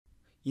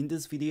In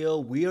this video,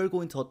 we are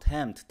going to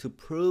attempt to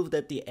prove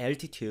that the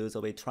altitudes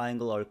of a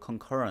triangle are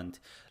concurrent.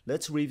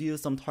 Let's review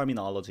some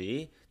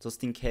terminology,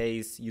 just in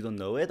case you don't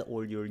know it,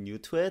 or you're new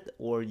to it,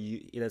 or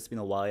it has been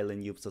a while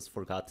and you've just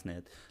forgotten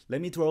it. Let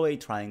me draw a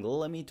triangle.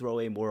 Let me draw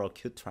a more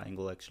acute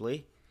triangle,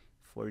 actually,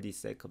 for the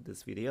sake of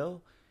this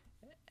video.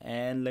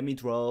 And let me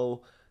draw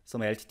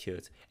some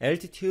altitudes.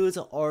 Altitudes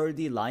are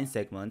the line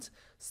segments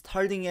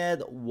starting at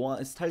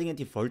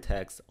the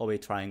vertex of a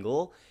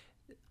triangle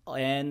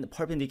and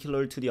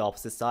perpendicular to the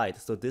opposite side.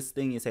 So this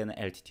thing is an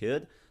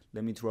altitude.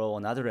 Let me draw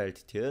another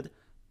altitude.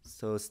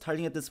 So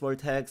starting at this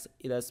vertex,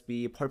 it has to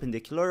be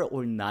perpendicular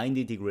or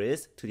 90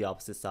 degrees to the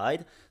opposite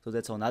side. So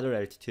that's another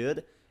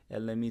altitude.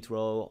 And let me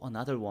draw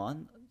another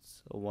one.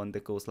 So one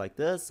that goes like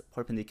this,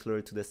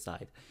 perpendicular to this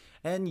side.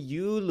 And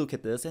you look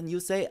at this and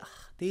you say,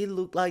 they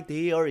look like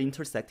they are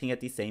intersecting at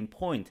the same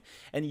point.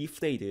 And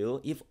if they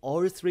do, if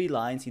all three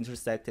lines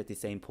intersect at the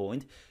same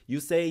point, you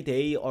say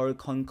they are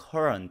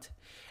concurrent.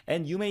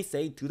 And you may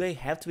say, do they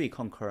have to be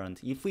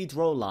concurrent? If we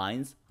draw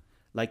lines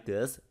like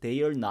this,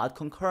 they are not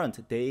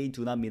concurrent. They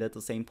do not meet at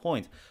the same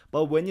point.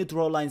 But when you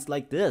draw lines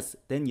like this,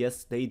 then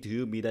yes, they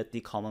do meet at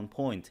the common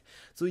point.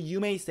 So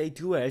you may say,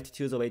 do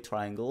altitudes of a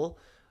triangle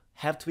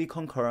have to be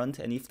concurrent?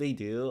 And if they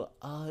do,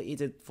 is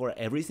it for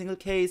every single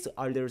case?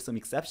 Are there some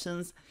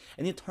exceptions?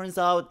 And it turns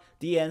out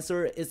the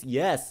answer is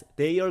yes,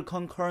 they are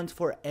concurrent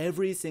for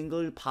every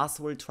single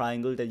possible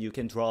triangle that you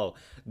can draw,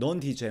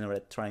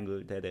 non-degenerate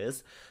triangle that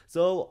is.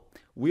 So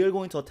we are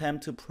going to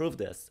attempt to prove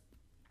this.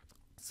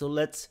 So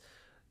let's,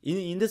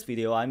 in this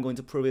video, I'm going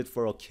to prove it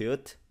for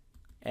acute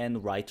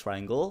and right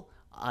triangle.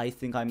 I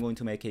think I'm going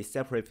to make a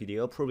separate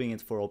video proving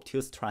it for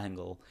obtuse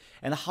triangle.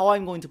 And how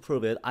I'm going to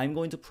prove it? I'm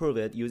going to prove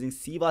it using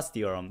Ceva's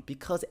theorem,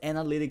 because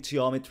analytic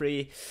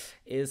geometry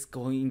is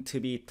going to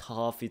be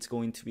tough. It's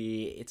going to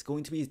be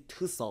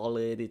too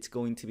solid. It's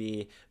going to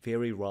be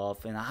very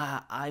rough, and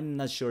I'm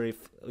not sure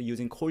if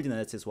using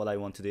coordinates is what I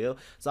want to do.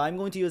 So I'm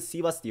going to use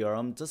Ceva's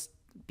theorem just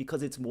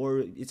because it's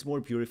more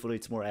beautiful,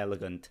 it's more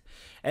elegant.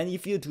 And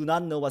if you do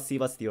not know what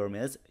Ceva's theorem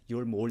is,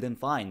 you're more than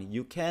fine.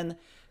 You can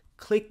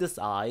click this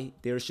eye.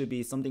 There should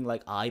be something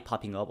like eye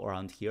popping up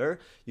around here.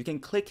 You can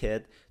click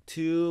it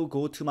to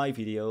go to my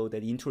video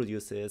that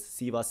introduces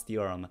Ceva's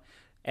theorem.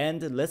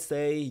 And let's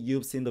say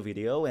you've seen the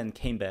video and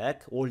came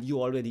back, or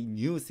you already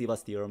knew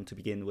Ceva's theorem to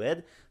begin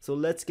with. So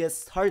let's get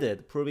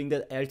started proving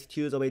that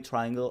altitudes of a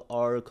triangle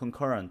are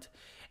concurrent.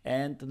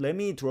 And let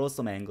me draw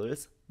some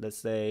angles. Let's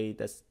say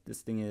this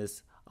thing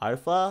is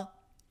alpha,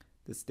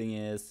 this thing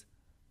is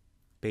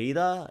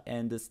beta,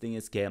 and this thing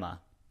is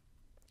gamma.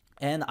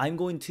 And I'm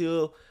going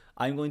to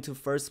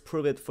first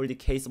prove it for the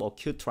case of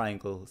acute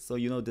triangle. So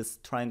you know this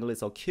triangle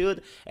is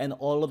acute and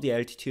all of the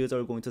altitudes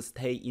are going to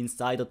stay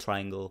inside the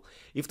triangle.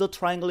 If the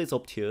triangle is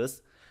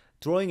obtuse,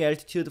 drawing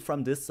altitude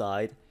from this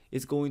side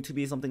is going to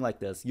be something like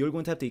this. You're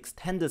going to have to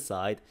extend this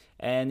side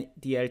and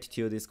the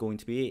altitude is going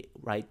to be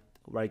right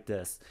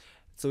this.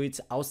 So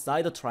it's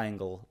outside the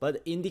triangle.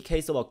 But in the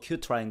case of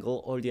acute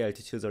triangle, all the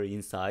altitudes are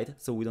inside,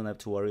 so we don't have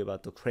to worry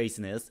about the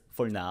craziness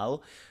for now.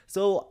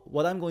 So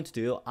what I'm going to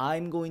do,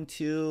 I'm going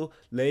to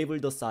label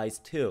the sides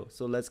too.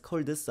 So let's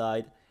call this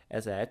side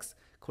as X,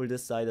 call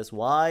this side as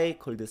Y,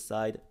 call this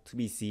side to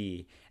be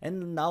Z.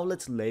 And now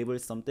let's label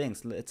some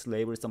things. Let's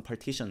label some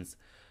partitions.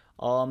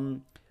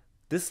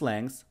 This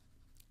length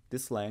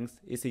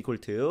is equal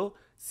to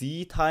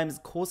Z times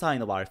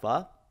cosine of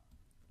alpha,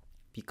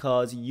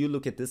 because you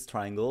look at this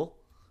triangle.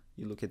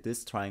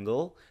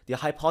 The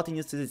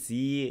hypotenuse is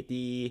Z,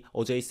 the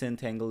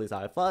adjacent angle is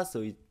alpha,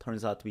 so it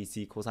turns out to be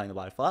Z cosine of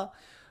alpha.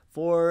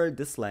 For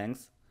this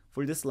length,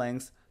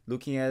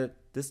 looking at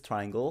this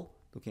triangle,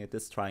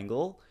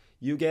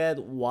 you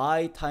get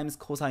Y times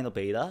cosine of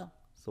beta.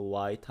 So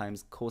Y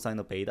times cosine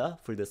of beta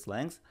for this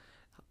length.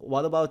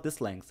 What about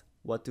this length?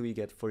 What do we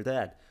get for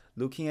that?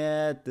 Looking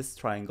at this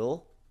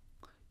triangle,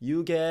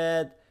 you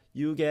get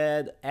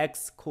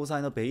X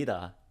cosine of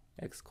beta.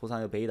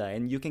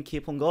 And you can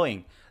keep on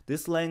going.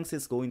 This length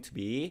is going to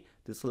be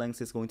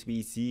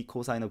Z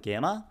cosine of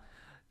gamma.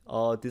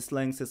 This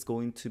length is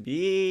going to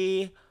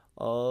be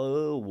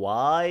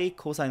Y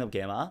cosine of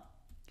gamma,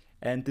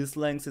 and this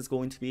length is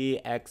going to be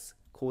X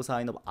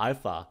cosine of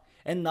alpha.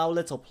 And now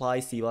let's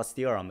apply Ceva's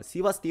theorem.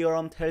 Ceva's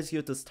theorem tells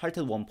you to start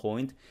at one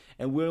point,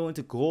 and we're going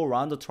to go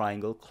around the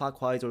triangle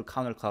clockwise or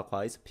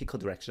counterclockwise, pick a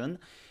direction,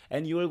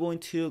 and you are going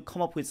to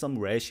come up with some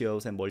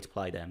ratios and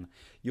multiply them.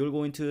 You're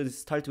going to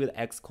start with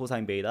X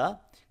cosine beta,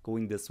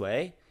 going this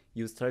way.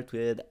 You start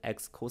with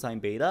X cosine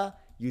beta,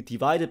 you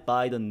divide it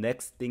by the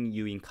next thing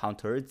you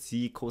encountered,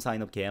 Z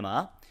cosine of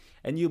gamma,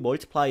 and you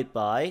multiply it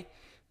by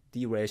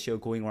the ratio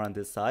going around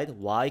this side,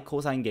 Y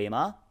cosine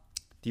gamma,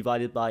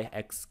 divided by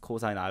X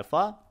cosine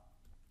alpha,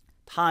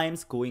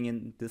 times going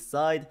in this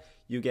side,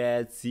 you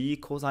get Z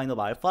cosine of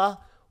alpha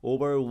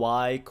over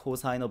Y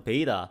cosine of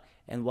beta.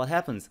 And what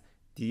happens?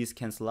 These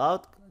cancel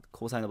out,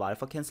 cosine of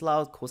alpha cancel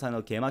out, cosine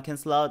of gamma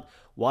cancel out,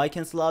 Y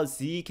cancel out,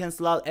 Z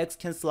cancel out, X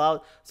cancel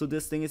out, so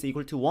this thing is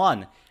equal to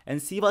 1.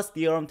 And Ceva's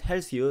theorem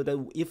tells you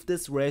that if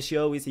this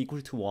ratio is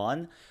equal to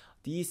 1,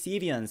 the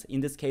deviance,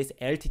 in this case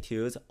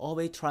altitudes, of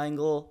a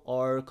triangle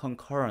are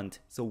concurrent.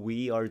 So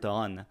we are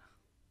done.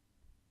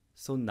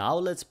 So now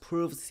let's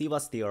prove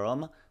Ceva's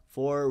theorem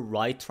for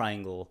right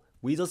triangle.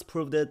 We just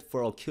proved it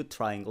for acute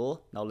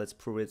triangle. Now let's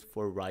prove it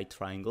for right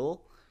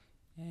triangle.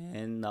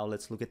 And now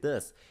let's look at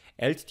this.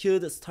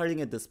 Altitude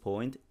starting at this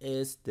point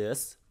is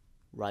this,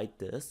 right?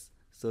 This.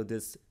 So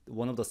this,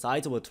 one of the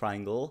sides of a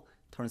triangle,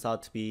 turns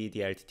out to be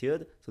the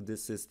altitude. So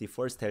this is the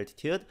first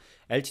altitude.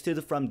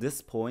 Altitude from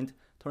this point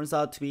turns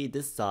out to be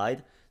this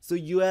side. So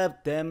you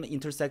have them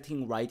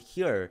intersecting right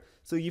here.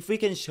 So if we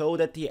can show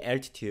that the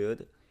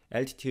altitude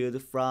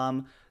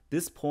from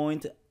this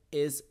point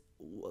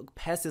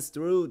passes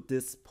through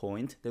this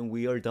point, then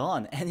we are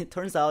done. And it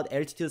turns out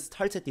altitude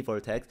starts at the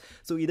vertex,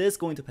 so it is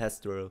going to pass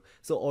through.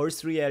 So all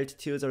three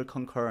altitudes are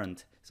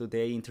concurrent, so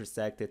they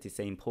intersect at the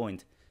same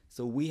point.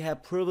 So we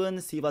have proven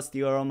Ceva's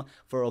theorem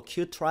for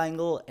acute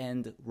triangle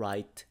and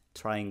right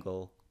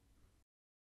triangle.